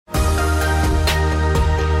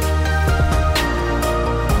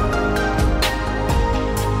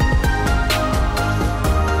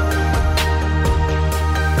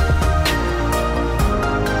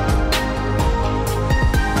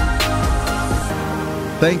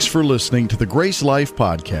Thanks for listening to the GraceLife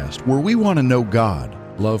podcast, where we want to know God,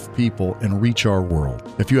 love people, and reach our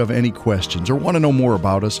world. If you have any questions or want to know more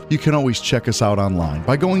about us, you can always check us out online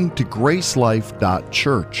by going to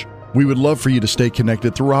gracelife.church. We would love for you to stay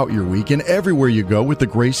connected throughout your week and everywhere you go with the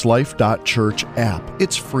GraceLife.church app.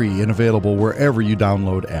 It's free and available wherever you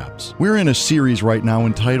download apps. We're in a series right now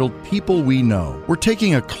entitled People We Know. We're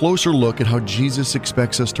taking a closer look at how Jesus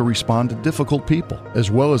expects us to respond to difficult people, as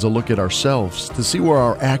well as a look at ourselves to see where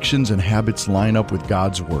our actions and habits line up with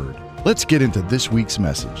God's Word. Let's get into this week's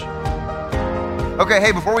message. Okay,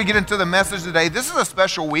 hey, before we get into the message today, this is a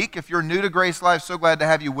special week. If you're new to Grace Life, so glad to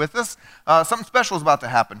have you with us. Something special is about to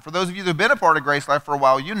happen. For those of you that have been a part of Grace Life for a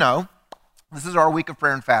while, you know this is our week of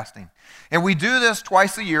prayer and fasting. And we do this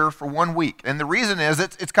twice a year for 1 week. And the reason is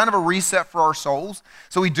it's kind of a reset for our souls.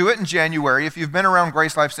 So we do it in January. If you've been around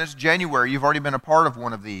Grace Life since January, you've already been a part of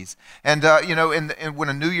one of these. And, and when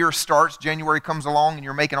a new year starts, January comes along and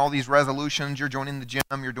you're making all these resolutions, you're joining the gym,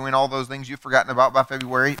 you're doing all those things you've forgotten about by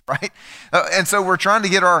February, right? And so we're trying to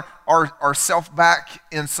get our self back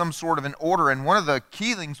in some sort of an order. And one of the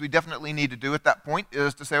key things we definitely need to do at that point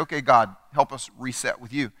is to say, okay, God, help us reset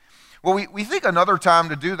with you. Well, we think another time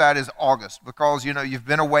to do that is August because, you've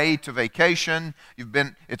been away to vacation,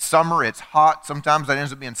 it's summer, it's hot. Sometimes that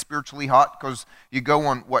ends up being spiritually hot because you go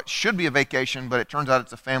on what should be a vacation, but it turns out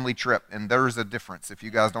it's a family trip, and there's a difference if you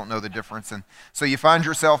guys don't know the difference. And so you find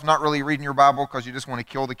yourself not really reading your Bible because you just want to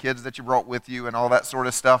kill the kids that you brought with you and all that sort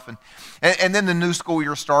of stuff. And then the new school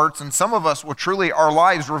year starts, and some of us will truly, our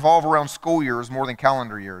lives revolve around school years more than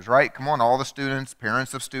calendar years, right? Come on, all the students,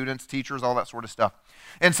 parents of students, teachers, all that sort of stuff.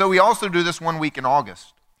 And so we also do this 1 week in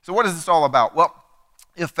August. So what is this all about? Well,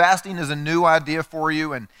 if fasting is a new idea for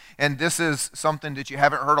you and this is something that you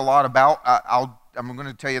haven't heard a lot about, I'm going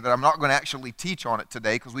to tell you that I'm not going to actually teach on it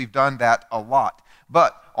today because we've done that a lot.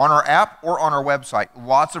 But on our app or on our website,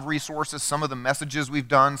 lots of resources, some of the messages we've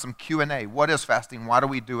done, some Q&A. What is fasting? Why do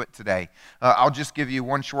we do it today? I'll just give you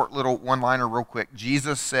one short little one-liner real quick.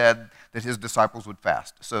 Jesus said that his disciples would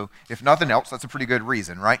fast. So if nothing else, that's a pretty good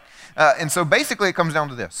reason, right? And so basically it comes down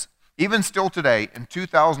to this. Even still today, in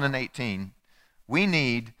 2018, we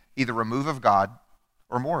need either a move of God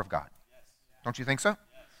or more of God. Don't you think so?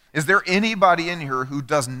 Is there anybody in here who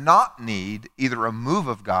does not need either a move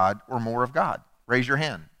of God or more of God? Raise your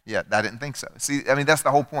hand. Yeah, I didn't think so. See, that's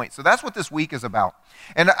the whole point. So that's what this week is about.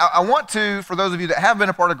 And I want to, for those of you that have been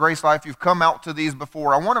a part of Grace Life, you've come out to these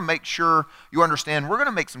before, I want to make sure you understand we're going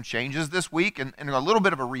to make some changes this week and a little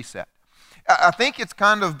bit of a reset. I think it's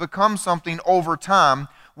kind of become something over time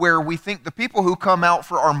where we think the people who come out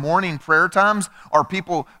for our morning prayer times are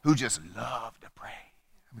people who just love to pray.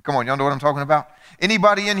 Come on, y'all know what I'm talking about?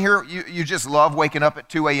 Anybody in here, you just love waking up at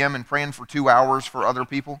 2 a.m. and praying for 2 hours for other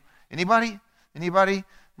people? Anybody?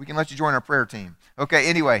 We can let you join our prayer team. Okay,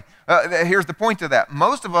 anyway, here's the point to that.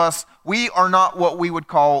 Most of us, we are not what we would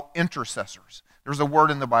call intercessors. There's a word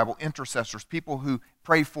in the Bible, intercessors, people who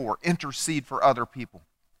pray for, intercede for other people.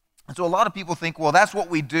 And so a lot of people think, well, that's what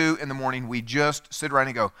we do in the morning. We just sit around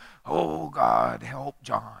and go, oh, God, help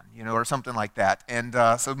John, or something like that. And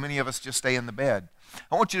so many of us just stay in the bed.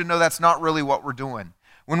 I want you to know that's not really what we're doing.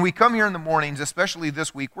 When we come here in the mornings, especially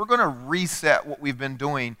this week, we're going to reset what we've been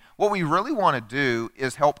doing. What we really want to do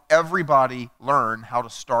is help everybody learn how to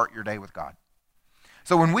start your day with God.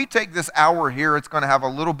 So when we take this hour here, it's going to have a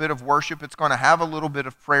little bit of worship. It's going to have a little bit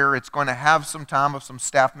of prayer. It's going to have some time of some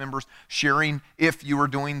staff members sharing, if you were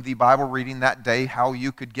doing the Bible reading that day, how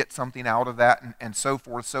you could get something out of that and so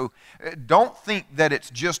forth. So don't think that it's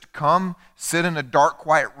just come, sit in a dark,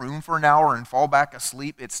 quiet room for an hour and fall back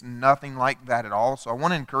asleep. It's nothing like that at all. So I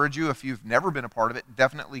want to encourage you, if you've never been a part of it,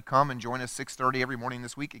 definitely come and join us 6:30 every morning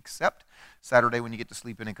this week, except Saturday when you get to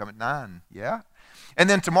sleep in and come at 9. Yeah? And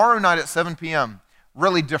then tomorrow night at 7 p.m.,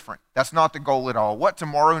 really different. That's not the goal at all. What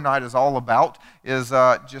tomorrow night is all about is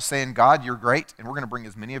just saying, God, you're great, and we're going to bring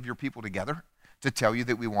as many of your people together to tell you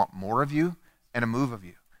that we want more of you and a move of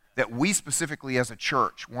you. That we specifically as a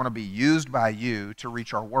church want to be used by you to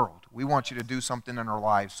reach our world. We want you to do something in our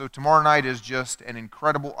lives. So tomorrow night is just an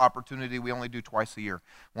incredible opportunity. We only do twice a year.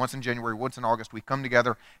 Once in January, once in August. We come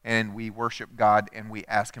together and we worship God and we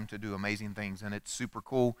ask him to do amazing things. And it's super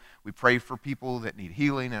cool. We pray for people that need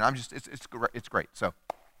healing. And it's great. So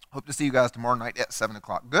hope to see you guys tomorrow night at 7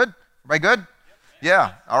 o'clock. Good? Everybody good?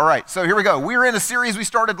 Yeah. All right. So here we go. We're in a series we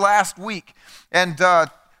started last week and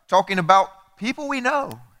talking about people we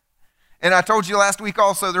know. And I told you last week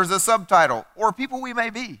also there's a subtitle, or people we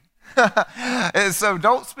may be. And so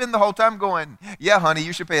don't spend the whole time going, yeah, honey,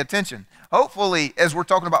 you should pay attention. Hopefully, as we're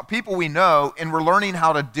talking about people we know and we're learning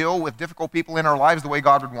how to deal with difficult people in our lives the way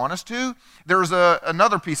God would want us to, there's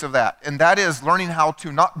another piece of that, and that is learning how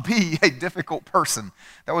to not be a difficult person.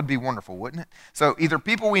 That would be wonderful, wouldn't it? So either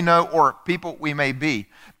people we know or people we may be.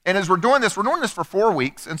 And as we're doing this for 4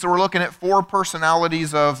 weeks, and so we're looking at 4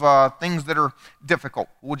 personalities of things that are difficult.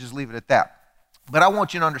 We'll just leave it at that. But I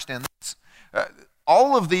want you to understand this.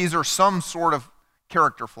 All of these are some sort of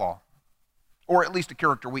character flaw, or at least a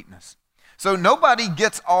character weakness. So nobody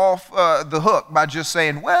gets off the hook by just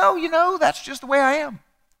saying, well, that's just the way I am.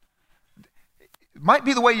 It might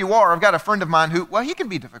be the way you are. I've got a friend of mine who, he can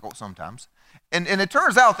be difficult sometimes. And it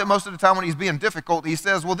turns out that most of the time when he's being difficult, he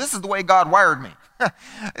says, well, this is the way God wired me.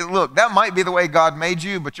 Look, that might be the way God made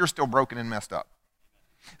you, but you're still broken and messed up.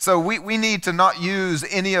 So we need to not use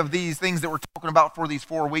any of these things that we're talking about for these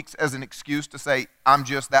 4 weeks as an excuse to say, I'm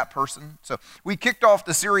just that person. So we kicked off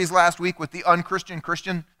the series last week with the unchristian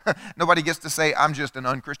Christian. Nobody gets to say, I'm just an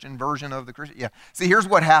unchristian version of the Christian. Yeah. See, here's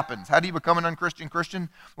what happens. How do you become an unchristian Christian?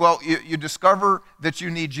 Well, you discover that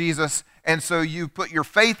you need Jesus, and so you put your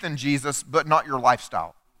faith in Jesus, but not your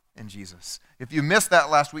lifestyle in Jesus. If you missed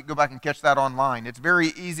that last week, go back and catch that online. It's very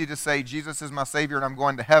easy to say, Jesus is my Savior and I'm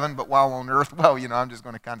going to heaven, but while on earth, I'm just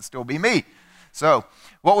going to kind of still be me. So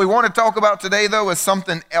what we want to talk about today, though, is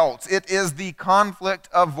something else. It is the conflict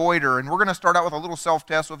avoider. And we're going to start out with a little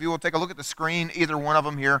self-test. So if you will take a look at the screen, either one of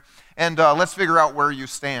them here, and let's figure out where you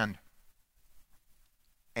stand.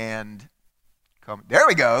 And there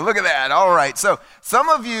we go. Look at that. All right. So some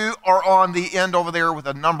of you are on the end over there with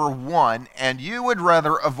a number 1, and you would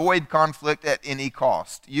rather avoid conflict at any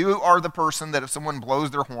cost. You are the person that if someone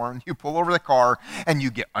blows their horn, you pull over the car and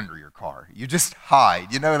you get under your car. You just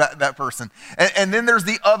hide. That person. And then there's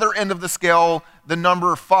the other end of the scale, the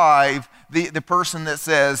number 5, the person that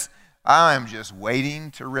says, I'm just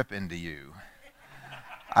waiting to rip into you.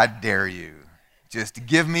 I dare you. Just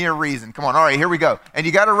give me a reason. Come on. All right, here we go. And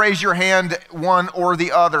you got to raise your hand, one or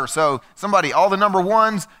the other. So somebody, all the number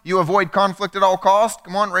 1s, you avoid conflict at all costs.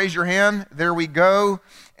 Come on, raise your hand. There we go.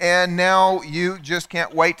 And now you just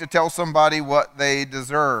can't wait to tell somebody what they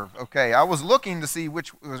deserve. Okay, I was looking to see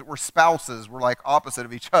which were spouses were like opposite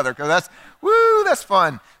of each other, because that's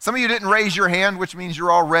fun. Some of you didn't raise your hand, which means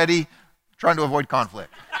you're already trying to avoid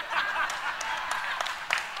conflict.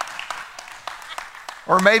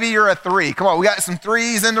 Or maybe you're a 3. Come on, we got some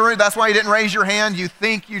 3s in the room. That's why you didn't raise your hand. You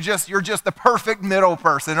think you're just the perfect middle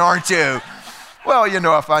person, aren't you? Well,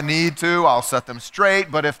 if I need to, I'll set them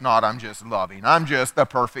straight. But if not, I'm just loving. I'm just the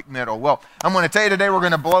perfect middle. Well, I'm going to tell you today we're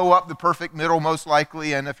going to blow up the perfect middle most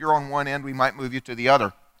likely. And if you're on one end, we might move you to the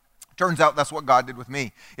other. Turns out that's what God did with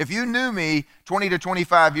me. If you knew me 20 to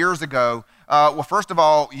 25 years ago, first of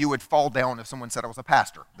all, you would fall down if someone said I was a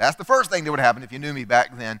pastor. That's the first thing that would happen if you knew me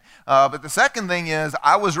back then. But the second thing is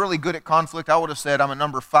I was really good at conflict. I would have said I'm a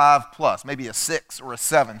number 5 plus, maybe a 6 or a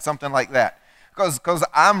 7, something like that. Because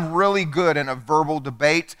I'm really good in a verbal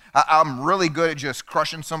debate. I'm really good at just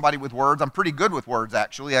crushing somebody with words. I'm pretty good with words,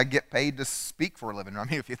 actually. I get paid to speak for a living. I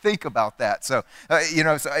mean, if you think about that. So,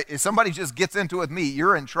 so if somebody just gets into it with me,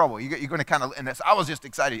 you're in trouble. You're going to kind of, and I was just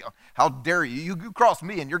excited. How dare you? You cross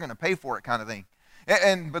me and you're going to pay for it kind of thing.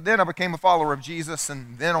 But then I became a follower of Jesus,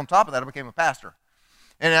 and then on top of that, I became a pastor.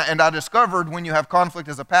 And I discovered when you have conflict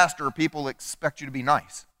as a pastor, people expect you to be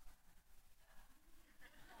nice.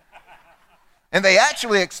 And they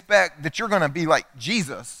actually expect that you're going to be like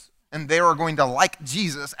Jesus, and they are going to like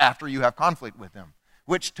Jesus after you have conflict with them,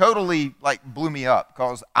 which totally blew me up,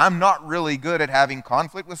 because I'm not really good at having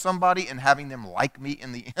conflict with somebody and having them like me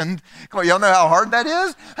in the end. Come on, y'all know how hard that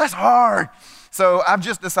is? That's hard. So I've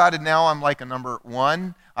just decided now I'm like a number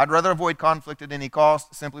 1. I'd rather avoid conflict at any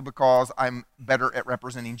cost, simply because I'm better at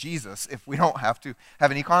representing Jesus if we don't have to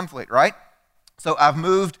have any conflict, right? So I've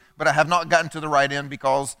moved, but I have not gotten to the right end,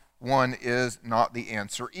 because 1 is not the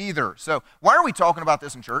answer either. So why are we talking about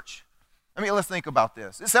this in church? I mean, let's think about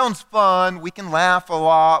this. It sounds fun. We can laugh a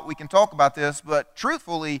lot. We can talk about this. But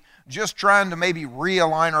truthfully, just trying to maybe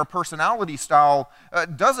realign our personality style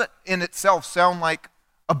doesn't in itself sound like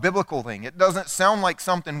a biblical thing. It doesn't sound like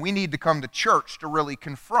something we need to come to church to really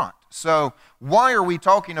confront. So why are we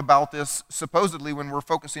talking about this supposedly when we're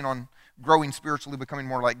focusing on growing spiritually, becoming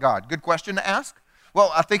more like God? Good question to ask.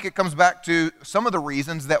 Well, I think it comes back to some of the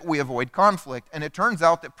reasons that we avoid conflict, and it turns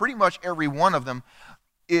out that pretty much every one of them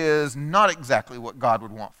is not exactly what God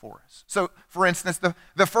would want for us. So, for instance,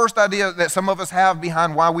 the first idea that some of us have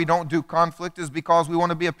behind why we don't do conflict is because we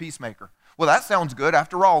want to be a peacemaker. Well, that sounds good.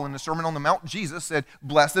 After all, in the Sermon on the Mount, Jesus said,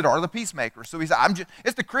 blessed are the peacemakers. So he said,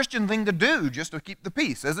 it's the Christian thing to do just to keep the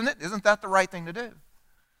peace, isn't it? Isn't that the right thing to do?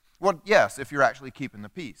 Well, yes, if you're actually keeping the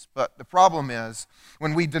peace. But the problem is,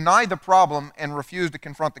 when we deny the problem and refuse to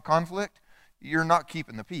confront the conflict, you're not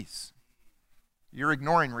keeping the peace. You're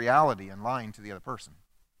ignoring reality and lying to the other person.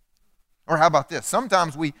 Or how about this?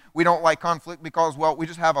 Sometimes we don't like conflict because, well, we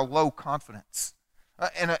just have a low confidence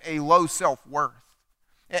and a low self-worth.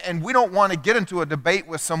 And we don't want to get into a debate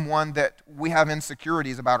with someone that we have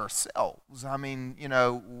insecurities about ourselves. I mean,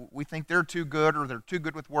 we think they're too good, or they're too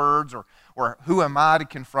good with words, or who am I to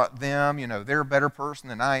confront them? They're a better person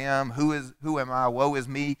than I am. Who am I? Woe is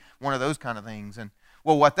me. One of those kind of things. And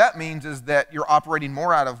well, what that means is that you're operating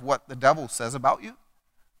more out of what the devil says about you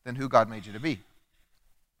than who God made you to be.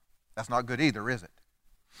 That's not good either, is it?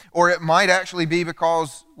 Or it might actually be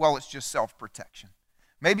because, well, it's just self-protection.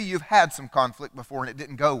 Maybe you've had some conflict before and it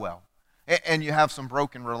didn't go well, and you have some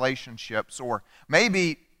broken relationships. Or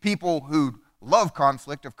maybe people who love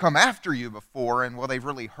conflict have come after you before, and, well, they've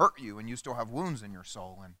really hurt you, and you still have wounds in your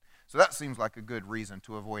soul. And so that seems like a good reason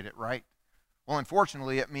to avoid it, right? Well,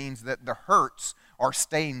 unfortunately, it means that the hurts are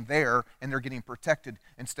staying there, and they're getting protected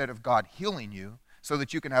instead of God healing you so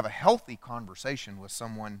that you can have a healthy conversation with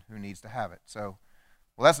someone who needs to have it. So,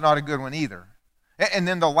 well, that's not a good one either. And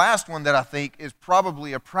then the last one that I think is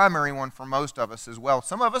probably a primary one for most of us as well.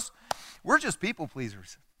 Some of us, we're just people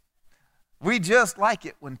pleasers. We just like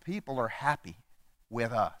it when people are happy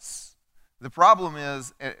with us. The problem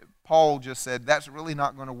is, Paul just said, that's really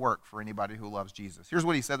not going to work for anybody who loves Jesus. Here's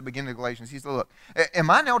what he said at the beginning of Galatians. He said, look,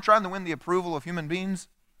 am I now trying to win the approval of human beings?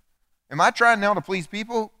 Am I trying now to please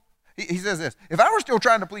people? He says this, if I were still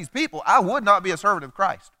trying to please people, I would not be a servant of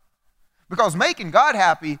Christ. Because making God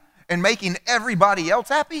happy and making everybody else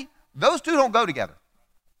happy, those two don't go together.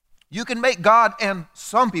 You can make God and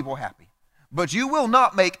some people happy, but you will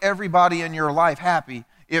not make everybody in your life happy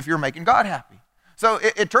if you're making God happy. So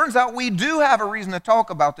it turns out we do have a reason to talk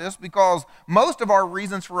about this, because most of our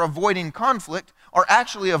reasons for avoiding conflict are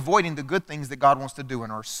actually avoiding the good things that God wants to do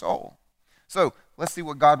in our soul. So let's see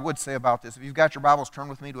what God would say about this. If you've got your Bibles, turn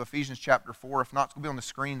with me to Ephesians chapter 4. If not, it's going to be on the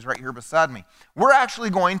screens right here beside me. We're actually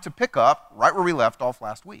going to pick up right where we left off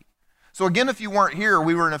last week. So again, if you weren't here,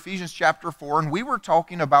 we were in Ephesians chapter 4, and we were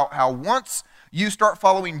talking about how once you start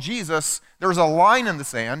following Jesus, there's a line in the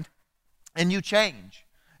sand, and you change.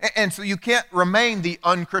 And so you can't remain the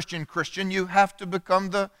unchristian Christian. You have to become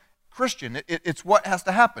the Christian. It's what has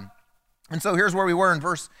to happen. And so here's where we were in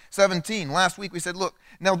verse 17. Last week we said, look,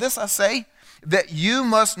 now this I say, that you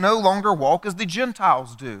must no longer walk as the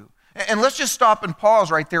Gentiles do. And let's just stop and pause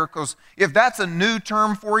right there, because if that's a new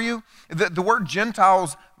term for you, the word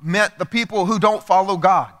Gentiles meant the people who don't follow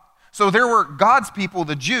God. So there were God's people,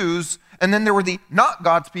 the Jews, and then there were the not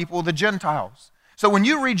God's people, the Gentiles. So when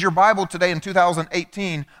you read your Bible today in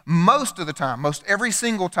 2018, most of the time, most every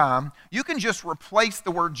single time, you can just replace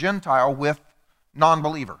the word Gentile with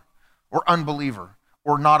non-believer or unbeliever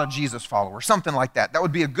or not a Jesus follower, something like that. That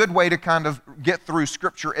would be a good way to kind of get through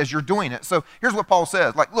Scripture as you're doing it. So here's what Paul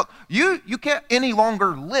says. Like, look, you can't any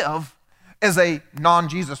longer live as a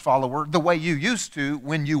non-Jesus follower the way you used to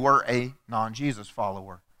when you were a non-Jesus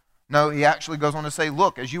follower. No, he actually goes on to say,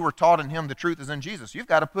 look, as you were taught in him, the truth is in Jesus. You've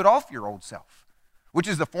got to put off your old self, which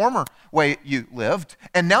is the former way you lived,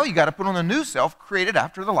 and now you got to put on a new self created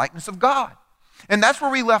after the likeness of God. And that's where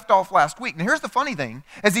we left off last week. Now here's the funny thing.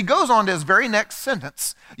 As he goes on to his very next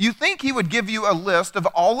sentence, you think he would give you a list of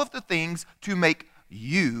all of the things to make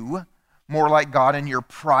you more like God in your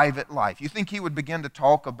private life. You think he would begin to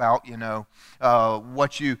talk about, how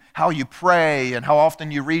you pray and how often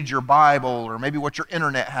you read your Bible, or maybe what your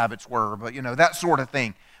internet habits were, but that sort of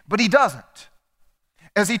thing. But he doesn't.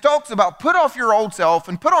 As he talks about put off your old self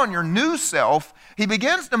and put on your new self, he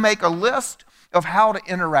begins to make a list of how to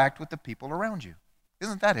interact with the people around you.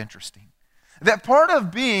 Isn't that interesting? That part of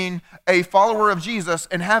being a follower of Jesus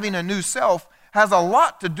and having a new self has a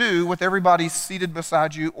lot to do with everybody seated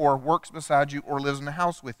beside you or works beside you or lives in the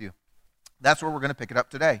house with you. That's where we're going to pick it up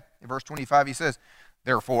today. In verse 25 he says,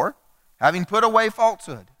 therefore, having put away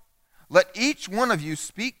falsehood, let each one of you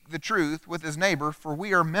speak the truth with his neighbor, for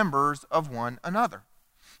we are members of one another.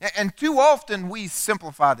 And too often we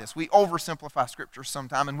simplify this. We oversimplify Scripture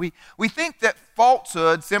sometimes, and we think that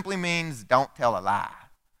falsehood simply means don't tell a lie.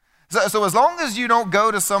 So as long as you don't go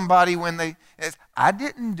to somebody when I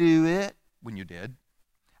didn't do it when you did.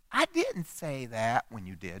 I didn't say that when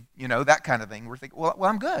you did. That kind of thing. We're thinking, well,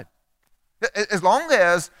 I'm good. As long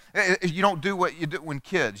as you don't do what you do when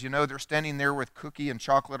kids, they're standing there with cookie and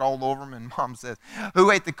chocolate all over them, and mom says, who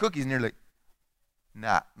ate the cookies? And you're like,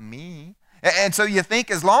 not me. And so you think,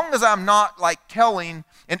 as long as I'm not telling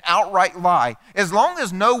an outright lie, as long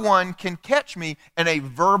as no one can catch me in a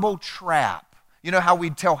verbal trap, You know how we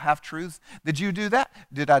tell half-truths? Did you do that?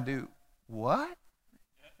 Did I do what?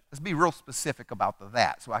 Let's be real specific about the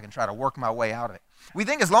that so I can try to work my way out of it. We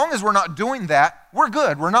think as long as we're not doing that, we're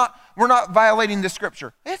good. We're not violating the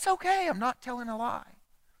scripture. It's okay. I'm not telling a lie.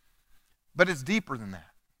 But it's deeper than that.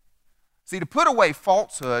 See, to put away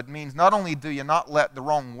falsehood means not only do you not let the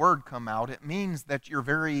wrong word come out, it means that your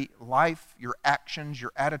very life, your actions,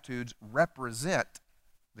 your attitudes represent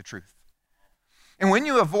the truth. And when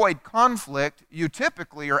you avoid conflict, you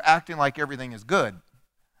typically are acting like everything is good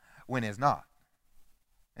when it's not.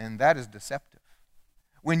 And that is deceptive.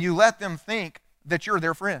 When you let them think that you're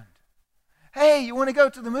their friend. Hey, you want to go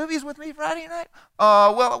to the movies with me Friday night?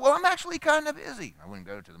 Well, I'm actually kind of busy. I wouldn't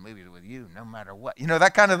go to the movies with you no matter what. You know,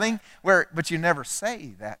 that kind of thing. But you never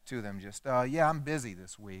say that to them. Just, yeah, I'm busy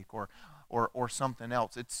this week or something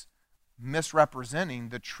else. It's misrepresenting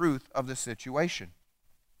the truth of the situation.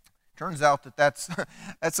 Turns out that's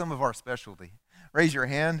some of our specialty. Raise your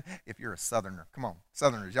hand if you're a Southerner. Come on,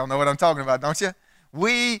 Southerners. Y'all know what I'm talking about, don't you?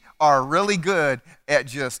 We are really good at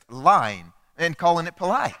just lying and calling it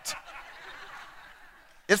polite.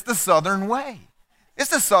 It's the Southern way. It's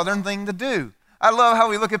the Southern thing to do. I love how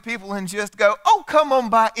we look at people and just go, oh, come on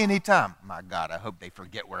by anytime. My God, I hope they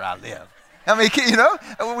forget where I live. I mean, you know,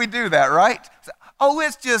 we do that, right? So, oh,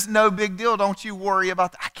 it's just no big deal. Don't you worry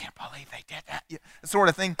about that. I can't believe they did that. Yeah, sort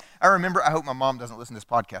of thing. I remember, I hope my mom doesn't listen to this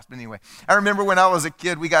podcast, but anyway, I remember when I was a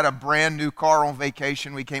kid, we got a brand new car on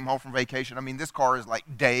vacation. We came home from vacation. I mean, this car is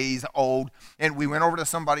like days old, and we went over to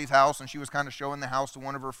somebody's house, and she was kind of showing the house to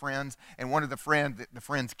one of her friends, and one of the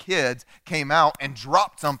friend's kids came out and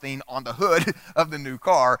dropped something on the hood of the new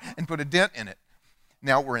car and put a dent in it.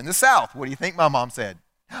 Now, we're in the South. What do you think my mom said?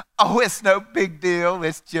 Oh, it's no big deal.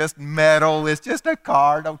 It's just metal. It's just a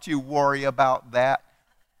car. Don't you worry about that.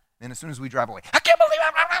 Then as soon as we drive away, I can't believe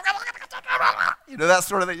it. You know, that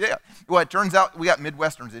sort of thing. Yeah. Well, it turns out we got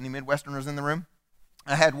Midwesterners. Any Midwesterners in the room?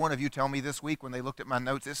 I had one of you tell me this week when they looked at my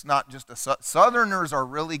notes, it's not just Southerners are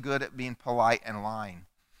really good at being polite and lying.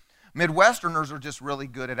 Midwesterners are just really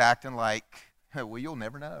good at acting like, well, you'll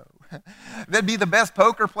never know. They'd be the best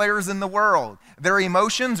poker players in the world. Their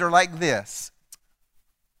emotions are like this.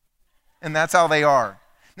 And that's how they are.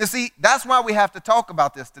 Now see, that's why we have to talk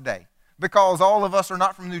about this today. Because all of us are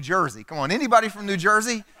not from New Jersey. Come on, anybody from New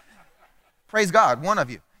Jersey? Praise God, one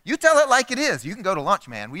of you. You tell it like it is. You can go to lunch,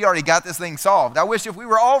 man. We already got this thing solved. I wish if we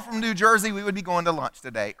were all from New Jersey, we would be going to lunch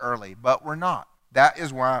today early. But we're not. That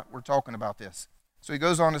is why we're talking about this. So he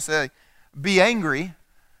goes on to say, be angry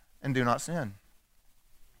and do not sin.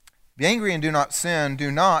 Be angry and do not sin.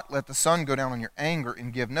 Do not let the sun go down on your anger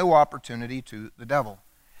and give no opportunity to the devil.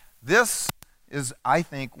 This is, I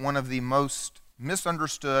think, one of the most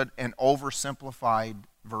misunderstood and oversimplified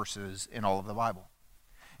verses in all of the Bible.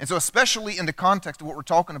 And so especially in the context of what we're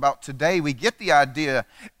talking about today, we get the idea,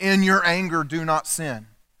 in your anger, do not sin.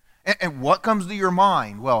 And what comes to your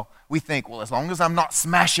mind? Well, we think, well, as long as I'm not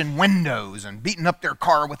smashing windows and beating up their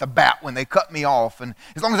car with a bat when they cut me off, and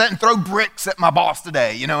as long as I didn't throw bricks at my boss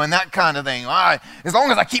today, you know, and that kind of thing. As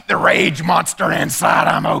long as I keep the rage monster inside,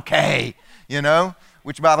 I'm okay, you know?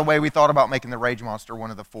 Which, by the way, we thought about making the rage monster one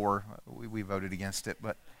of the four. We voted against it,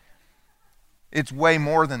 but it's way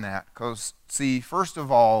more than that. Because, see, first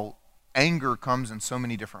of all, anger comes in so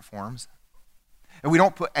many different forms. And we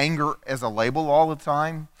don't put anger as a label all the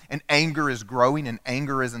time. And anger is growing and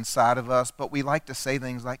anger is inside of us. But we like to say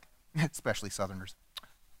things like, especially Southerners,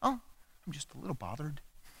 oh, I'm just a little bothered.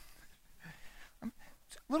 I'm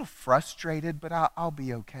a little frustrated, but I'll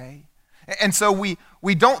be okay. And so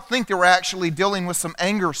we don't think that we're actually dealing with some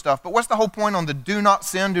anger stuff. But what's the whole point on the do not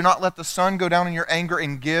sin, do not let the sun go down in your anger,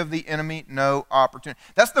 and give the enemy no opportunity?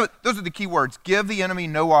 Those are the key words. Give the enemy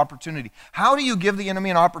no opportunity. How do you give the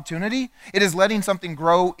enemy an opportunity? It is letting something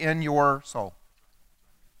grow in your soul.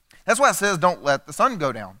 That's why it says don't let the sun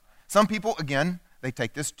go down. Some people, again, they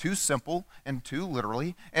take this too simple and too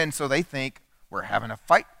literally, and so they think, we're having a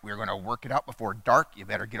fight. We're going to work it out before dark. You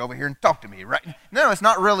better get over here and talk to me, right? No, it's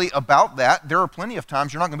not really about that. There are plenty of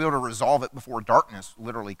times you're not going to be able to resolve it before darkness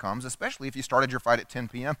literally comes, especially if you started your fight at 10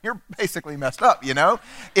 p.m. You're basically messed up, you know,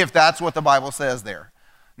 if that's what the Bible says there.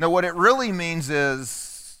 No, what it really means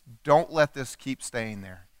is don't let this keep staying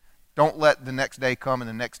there. Don't let the next day come and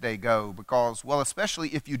the next day go because, well, especially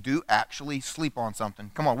if you do actually sleep on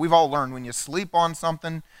something. Come on, we've all learned when you sleep on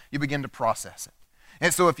something, you begin to process it.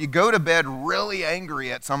 And so if you go to bed really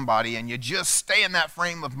angry at somebody and you just stay in that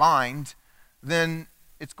frame of mind, then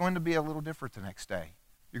it's going to be a little different the next day.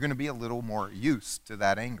 You're going to be a little more used to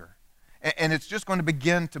that anger. And it's just going to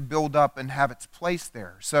begin to build up and have its place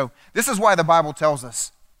there. So this is why the Bible tells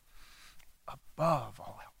us, above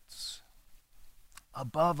all else,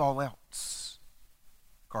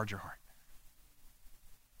 guard your heart.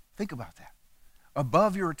 Think about that.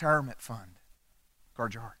 Above your retirement fund,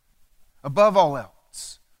 guard your heart. Above all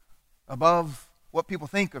else, above what people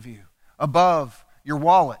think of you, above your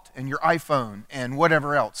wallet and your iPhone and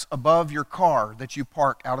whatever else, above your car that you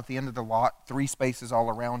park out at the end of the lot, 3 spaces all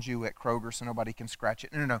around you at Kroger so nobody can scratch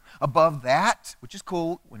it. No. Above that, which is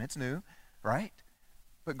cool when it's new, right?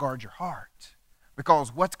 But guard your heart,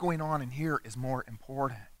 because what's going on in here is more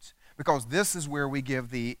important, because this is where we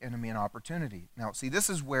give the enemy an opportunity. Now, see,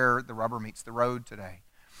 this is where the rubber meets the road today.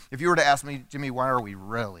 If you were to ask me, Jimmy, why are we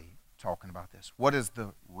really talking about this? What is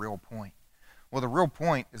the real point? Well, the real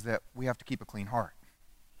point is that we have to keep a clean heart.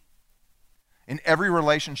 In every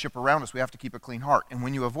relationship around us, we have to keep a clean heart. And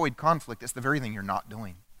when you avoid conflict, it's the very thing you're not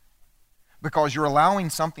doing, because you're allowing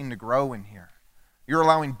something to grow in here. You're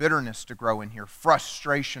allowing bitterness to grow in here,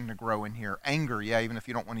 frustration to grow in here, anger, even if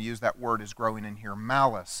you don't want to use that word, is growing in here,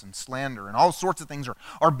 malice and slander, and all sorts of things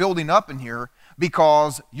are building up in here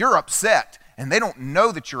because you're upset, and they don't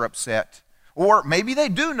know that you're upset. Or maybe they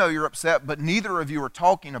do know you're upset, but neither of you are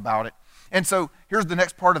talking about it. And so here's the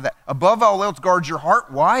next part of that. Above all else, guard your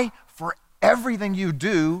heart. Why? For everything you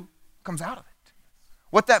do comes out of it.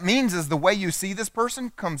 What that means is the way you see this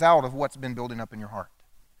person comes out of what's been building up in your heart.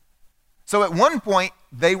 So at one point,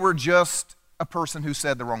 they were just a person who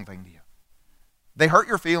said the wrong thing to you. They hurt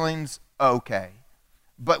your feelings, okay.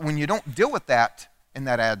 But when you don't deal with that, and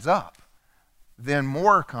that adds up, then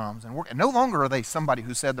more comes. And no longer are they somebody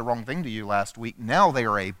who said the wrong thing to you last week. Now they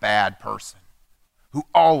are a bad person who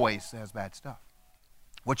always says bad stuff.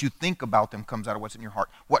 What you think about them comes out of what's in your heart.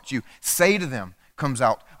 What you say to them comes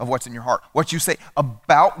out of what's in your heart. What you say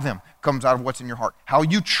about them comes out of what's in your heart. How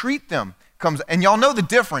you treat them comes, and y'all know the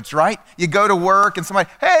difference, right? You go to work and somebody,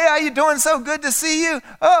 hey, how you doing? So good to see you.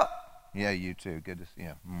 Oh, yeah, you too. Good to see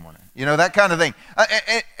you. Morning. You know, that kind of thing.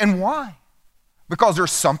 And why? Because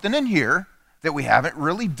there's something in here that we haven't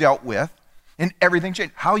really dealt with, and everything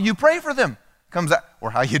changed. How you pray for them comes out,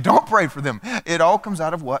 or how you don't pray for them. It all comes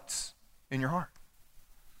out of what's in your heart.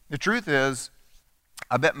 The truth is,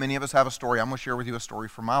 I bet many of us have a story. I'm going to share with you a story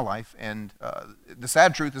from my life, and the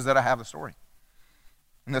sad truth is that I have a story.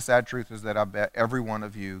 And the sad truth is that I bet every one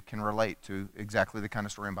of you can relate to exactly the kind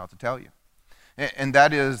of story I'm about to tell you. And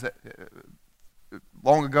that is,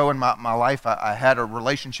 long ago in my life, I had a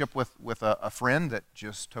relationship with a friend that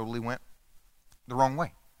just totally went the wrong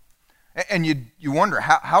way. And you wonder,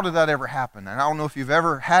 how did that ever happen? And I don't know if you've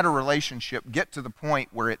ever had a relationship get to the point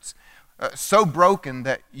where it's so broken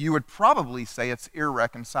that you would probably say it's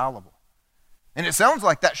irreconcilable. And it sounds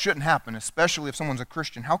like that shouldn't happen, especially if someone's a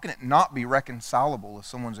Christian. How can it not be reconcilable if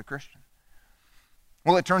someone's a Christian?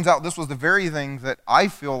 Well, it turns out this was the very thing that I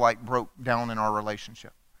feel like broke down in our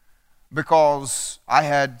relationship, because I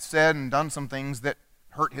had said and done some things that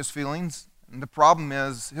hurt his feelings. And the problem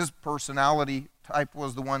is, his personality type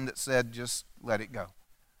was the one that said, just let it go.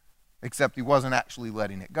 Except he wasn't actually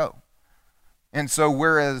letting it go. And so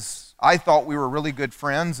whereas I thought we were really good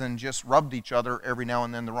friends and just rubbed each other every now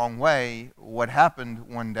and then the wrong way, what happened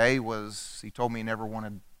one day was he told me he never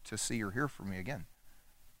wanted to see or hear from me again.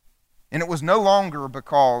 And it was no longer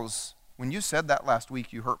because, when you said that last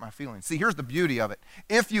week, you hurt my feelings. See, here's the beauty of it.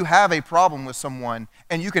 If you have a problem with someone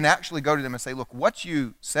and you can actually go to them and say, look, what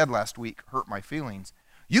you said last week hurt my feelings,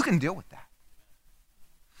 you can deal with that.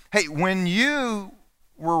 Hey, when you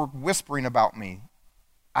were whispering about me,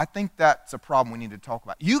 I think that's a problem we need to talk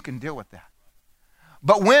about. You can deal with that.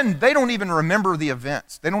 But when they don't even remember the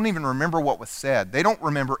events, they don't even remember what was said, they don't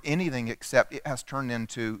remember anything except it has turned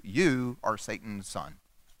into, you are Satan's son.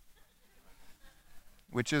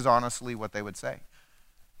 Which is honestly what they would say.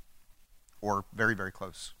 Or very, very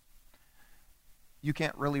close. You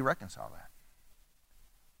can't really reconcile that.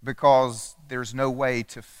 Because there's no way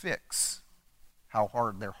to fix how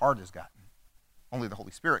hard their heart has gotten. Only the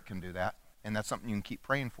Holy Spirit can do that. And that's something you can keep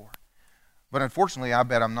praying for. But unfortunately, I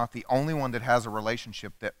bet I'm not the only one that has a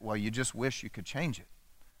relationship that, well, you just wish you could change it.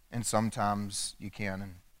 And sometimes you can,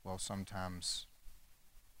 and, well, sometimes.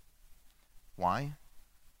 Why?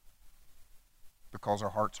 Because our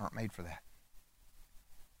hearts aren't made for that.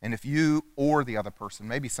 And if you or the other person,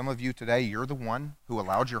 maybe some of you today, you're the one who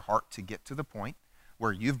allowed your heart to get to the point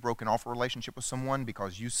where you've broken off a relationship with someone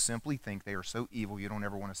because you simply think they are so evil you don't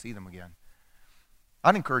ever want to see them again.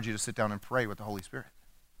 I'd encourage you to sit down and pray with the Holy Spirit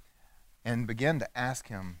and begin to ask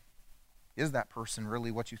him, is that person really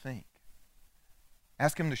what you think?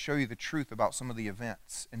 Ask him to show you the truth about some of the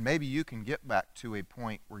events, and maybe you can get back to a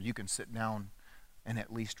point where you can sit down and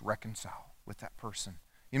at least reconcile with that person.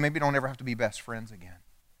 You maybe don't ever have to be best friends again.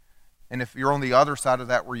 And if you're on the other side of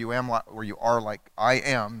that where you are like I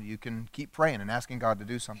am, you can keep praying and asking God to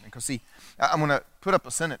do something. Because see, I'm going to put up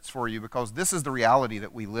a sentence for you because this is the reality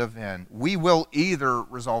that we live in. We will either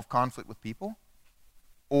resolve conflict with people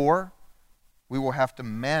or we will have to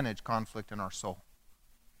manage conflict in our soul.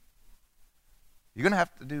 You're going to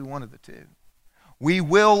have to do one of the two. We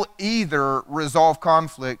will either resolve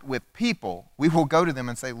conflict with people. We will go to them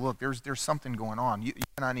and say, look, there's something going on. You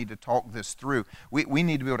and I need to talk this through. We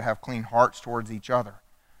need to be able to have clean hearts towards each other.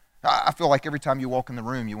 I feel like every time you walk in the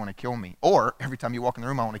room, you want to kill me. Or every time you walk in the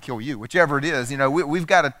room, I want to kill you. Whichever it is, we've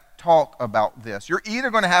got to talk about this. You're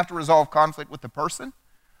either going to have to resolve conflict with the person,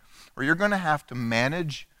 or you're going to have to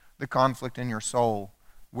manage the conflict in your soul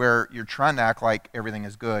where you're trying to act like everything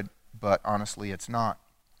is good, but honestly it's not.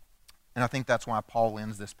 And I think that's why Paul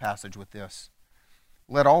ends this passage with this.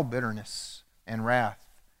 Let all bitterness and wrath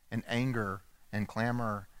and anger and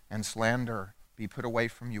clamor and slander be put away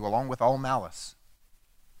from you, along with all malice.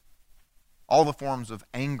 All the forms of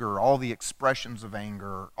anger, all the expressions of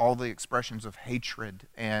anger, all the expressions of hatred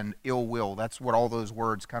and ill will. That's what all those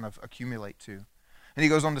words kind of accumulate to. And he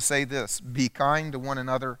goes on to say this, be kind to one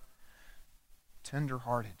another,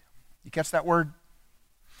 tender-hearted. You catch that word?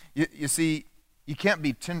 You see, you can't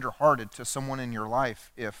be tender-hearted to someone in your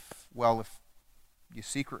life if you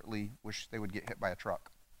secretly wish they would get hit by a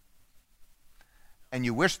truck. And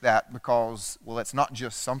you wish that because, it's not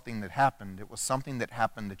just something that happened. It was something that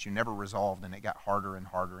happened that you never resolved, and it got harder and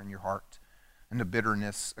harder in your heart. And the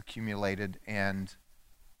bitterness accumulated, and,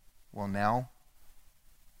 now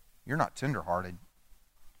you're not tender-hearted.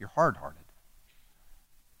 You're hard-hearted.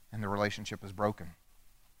 And the relationship is broken.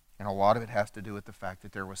 And a lot of it has to do with the fact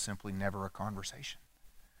that there was simply never a conversation.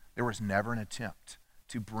 There was never an attempt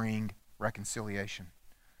to bring reconciliation.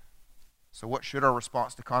 So what should our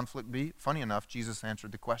response to conflict be? Funny enough, Jesus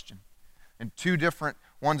answered the question. In two different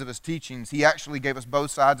ones of his teachings, he actually gave us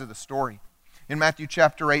both sides of the story. In Matthew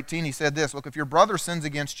chapter 18, he said this, look, if your brother sins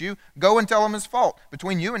against you, go and tell him his fault,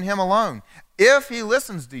 between you and him alone. If he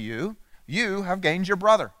listens to you, you have gained your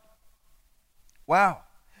brother. Wow.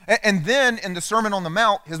 And then in the Sermon on the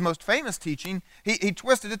Mount, his most famous teaching, he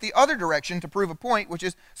twisted it the other direction to prove a point, which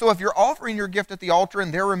is, so if you're offering your gift at the altar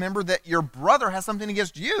and there remember that your brother has something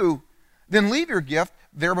against you, then leave your gift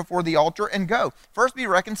there before the altar and go. First be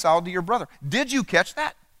reconciled to your brother. Did you catch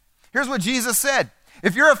that? Here's what Jesus said.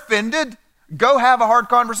 If you're offended, go have a hard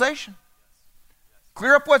conversation.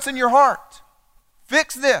 Clear up what's in your heart.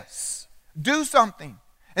 Fix this. Do something.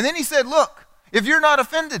 And then he said, look, if you're not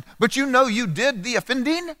offended, but you know you did the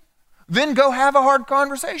offending, then go have a hard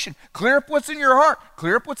conversation. Clear up what's in your heart.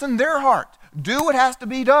 Clear up what's in their heart. Do what has to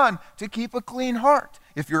be done to keep a clean heart.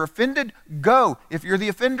 If you're offended, go. If you're the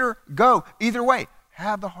offender, go. Either way,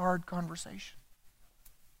 have the hard conversation.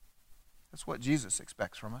 That's what Jesus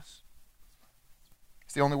expects from us.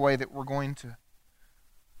 It's the only way that we're going to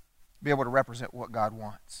be able to represent what God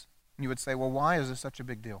wants. And you would say, why is this such a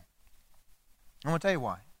big deal? I'm going to tell you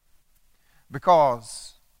why.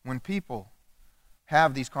 Because when people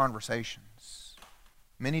have these conversations,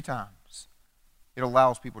 many times it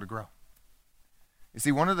allows people to grow. You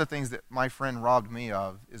see, one of the things that my friend robbed me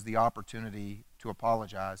of is the opportunity to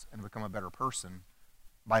apologize and become a better person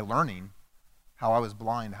by learning how I was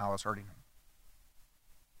blind, how I was hurting him.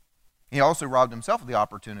 He also robbed himself of the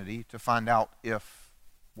opportunity to find out if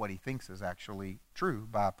what he thinks is actually true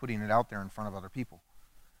by putting it out there in front of other people.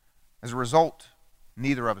 As a result,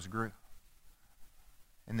 neither of us grew.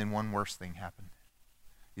 And then one worse thing happened.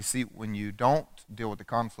 You see, when you don't deal with the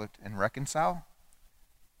conflict and reconcile,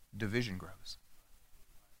 division grows.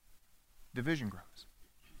 Division grows.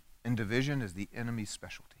 And division is the enemy's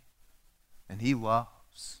specialty. And he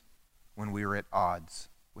loves when we are at odds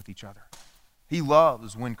with each other. He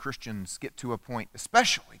loves when Christians get to a point,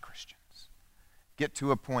 especially Christians, get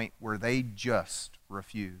to a point where they just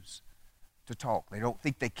refuse to talk. They don't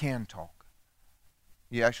think they can talk.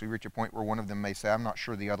 You actually reach a point where one of them may say, I'm not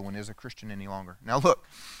sure the other one is a Christian any longer. Now look,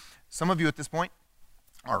 some of you at this point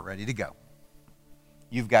are ready to go.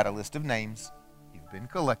 You've got a list of names. You've been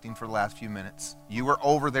collecting for the last few minutes. You were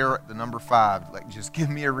over there at the number 5. Like, just give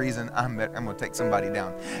me a reason. I'm going to take somebody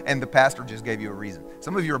down. And the pastor just gave you a reason.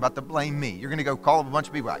 Some of you are about to blame me. You're going to go call up a bunch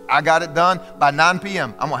of people. Like, I got it done by 9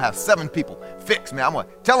 p.m. I'm going to have 7 people fix me. I'm going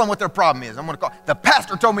to tell them what their problem is. I'm going to call. The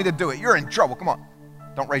pastor told me to do it. You're in trouble. Come on.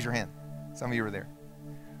 Don't raise your hand. Some of you are there.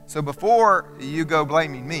 So before you go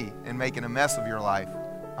blaming me and making a mess of your life,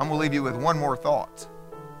 I'm going to leave you with one more thought.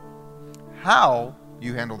 How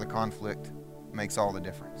you handle the conflict makes all the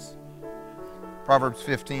difference. Proverbs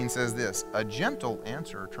 15 says this, a gentle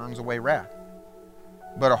answer turns away wrath,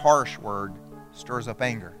 but a harsh word stirs up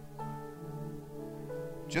anger.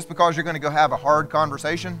 Just because you're going to go have a hard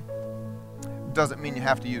conversation doesn't mean you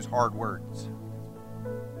have to use hard words.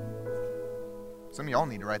 Some of y'all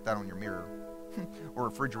need to write that on your mirror or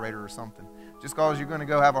refrigerator or something. Just because you're going to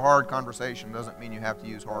go have a hard conversation doesn't mean you have to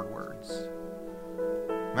use hard words.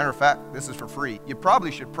 Matter of fact, this is for free. You probably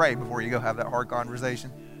should pray before you go have that hard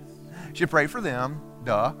conversation. You should pray for them,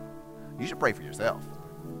 duh. You should pray for yourself.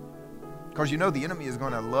 Because you know the enemy is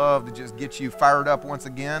going to love to just get you fired up once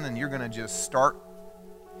again, and you're going to just start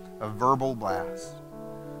a verbal blast.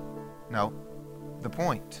 No, the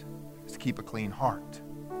point is to keep a clean heart,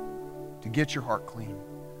 to get your heart clean.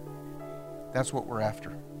 That's what we're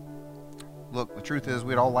after. Look, the truth is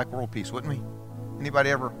we'd all like world peace, wouldn't we?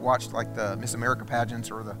 Anybody ever watched like the Miss America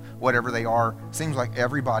pageants or the whatever they are? Seems like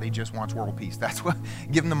everybody just wants world peace. That's what,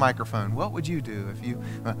 give them the microphone. What would you do if you,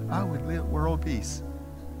 I would live world peace.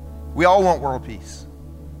 We all want world peace.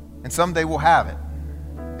 And someday we'll have it.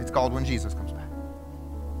 It's called when Jesus comes back.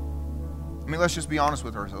 I mean, let's just be honest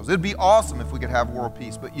with ourselves. It'd be awesome if we could have world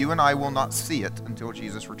peace, but you and I will not see it until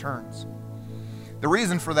Jesus returns. The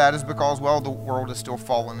reason for that is because, well, the world is still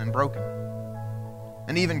fallen and broken.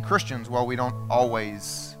 And even Christians, well, we don't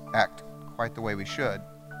always act quite the way we should,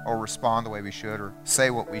 or respond the way we should, or say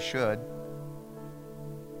what we should.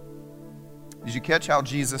 Did you catch how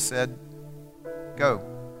Jesus said, go,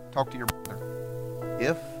 talk to your brother,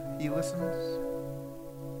 if he listens?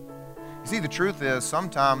 You see, the truth is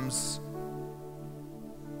sometimes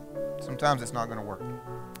it's not going to work.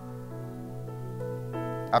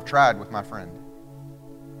 I've tried with my friend.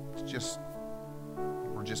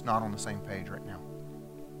 We're just not on the same page right now.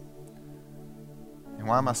 And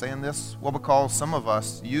why am I saying this? Well, because some of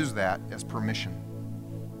us use that as permission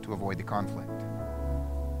to avoid the conflict.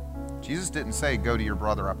 Jesus didn't say, go to your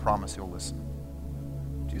brother, I promise he'll listen.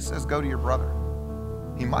 Jesus says, go to your brother.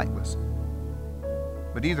 He might listen.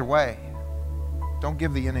 But either way, don't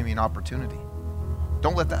give the enemy an opportunity.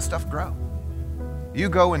 Don't let that stuff grow. You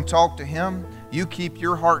go and talk to him. You keep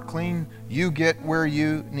your heart clean. You get where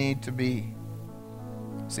you need to be.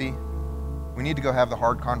 See, we need to go have the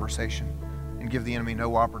hard conversation and give the enemy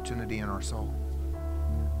no opportunity in our soul.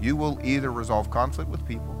 You will either resolve conflict with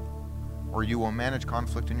people or you will manage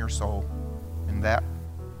conflict in your soul, and that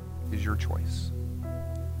is your choice.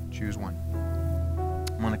 Choose one.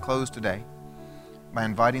 I'm going to close today by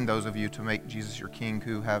inviting those of you to make Jesus your King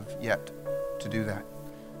who have yet to do that.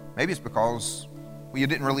 Maybe it's because you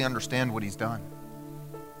didn't really understand what he's done.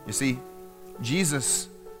 You see, Jesus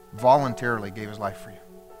voluntarily gave his life for you.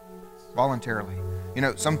 Voluntarily. You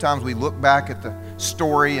know, sometimes we look back at the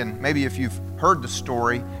story, and maybe if you've heard the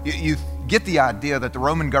story, you get the idea that the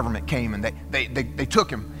Roman government came and they took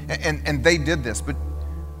him and they did this. But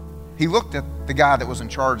he looked at the guy that was in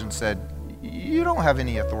charge and said, you don't have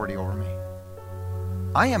any authority over me.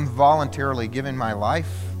 I am voluntarily giving my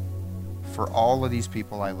life for all of these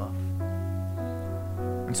people I love.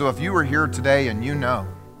 And so if you are here today and you know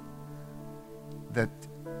that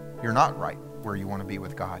you're not right where you want to be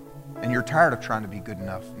with God, and you're tired of trying to be good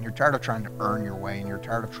enough, and you're tired of trying to earn your way, and you're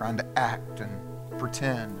tired of trying to act and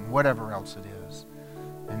pretend and whatever else it is,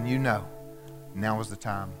 and you know now is the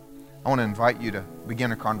time. I want to invite you to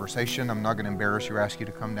begin a conversation. I'm not going to embarrass you or ask you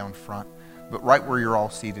to come down front, but right where you're all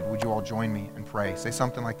seated, would you all join me and pray? Say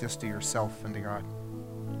something like this to yourself and to God.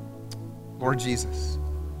 Lord Jesus,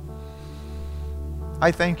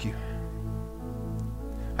 I thank you.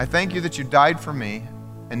 I thank you that you died for me,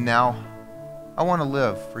 and now I want to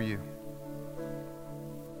live for you.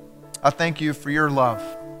 I thank you for your love,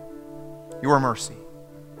 your mercy,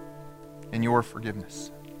 and your forgiveness.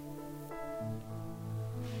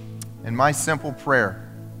 And my simple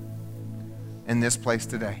prayer in this place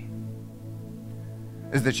today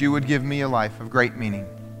is that you would give me a life of great meaning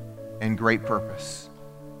and great purpose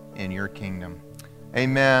in your kingdom.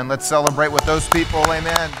 Amen. Let's celebrate with those people.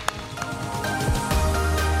 Amen.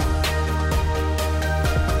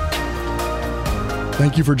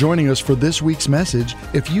 Thank you for joining us for this week's message.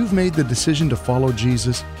 If you've made the decision to follow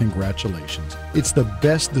Jesus, congratulations. It's the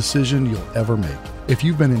best decision you'll ever make. If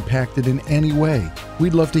you've been impacted in any way,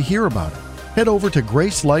 we'd love to hear about it. Head over to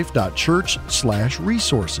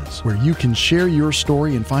gracelife.church/resources, where you can share your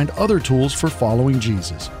story and find other tools for following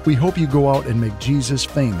Jesus. We hope you go out and make Jesus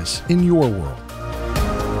famous in your world.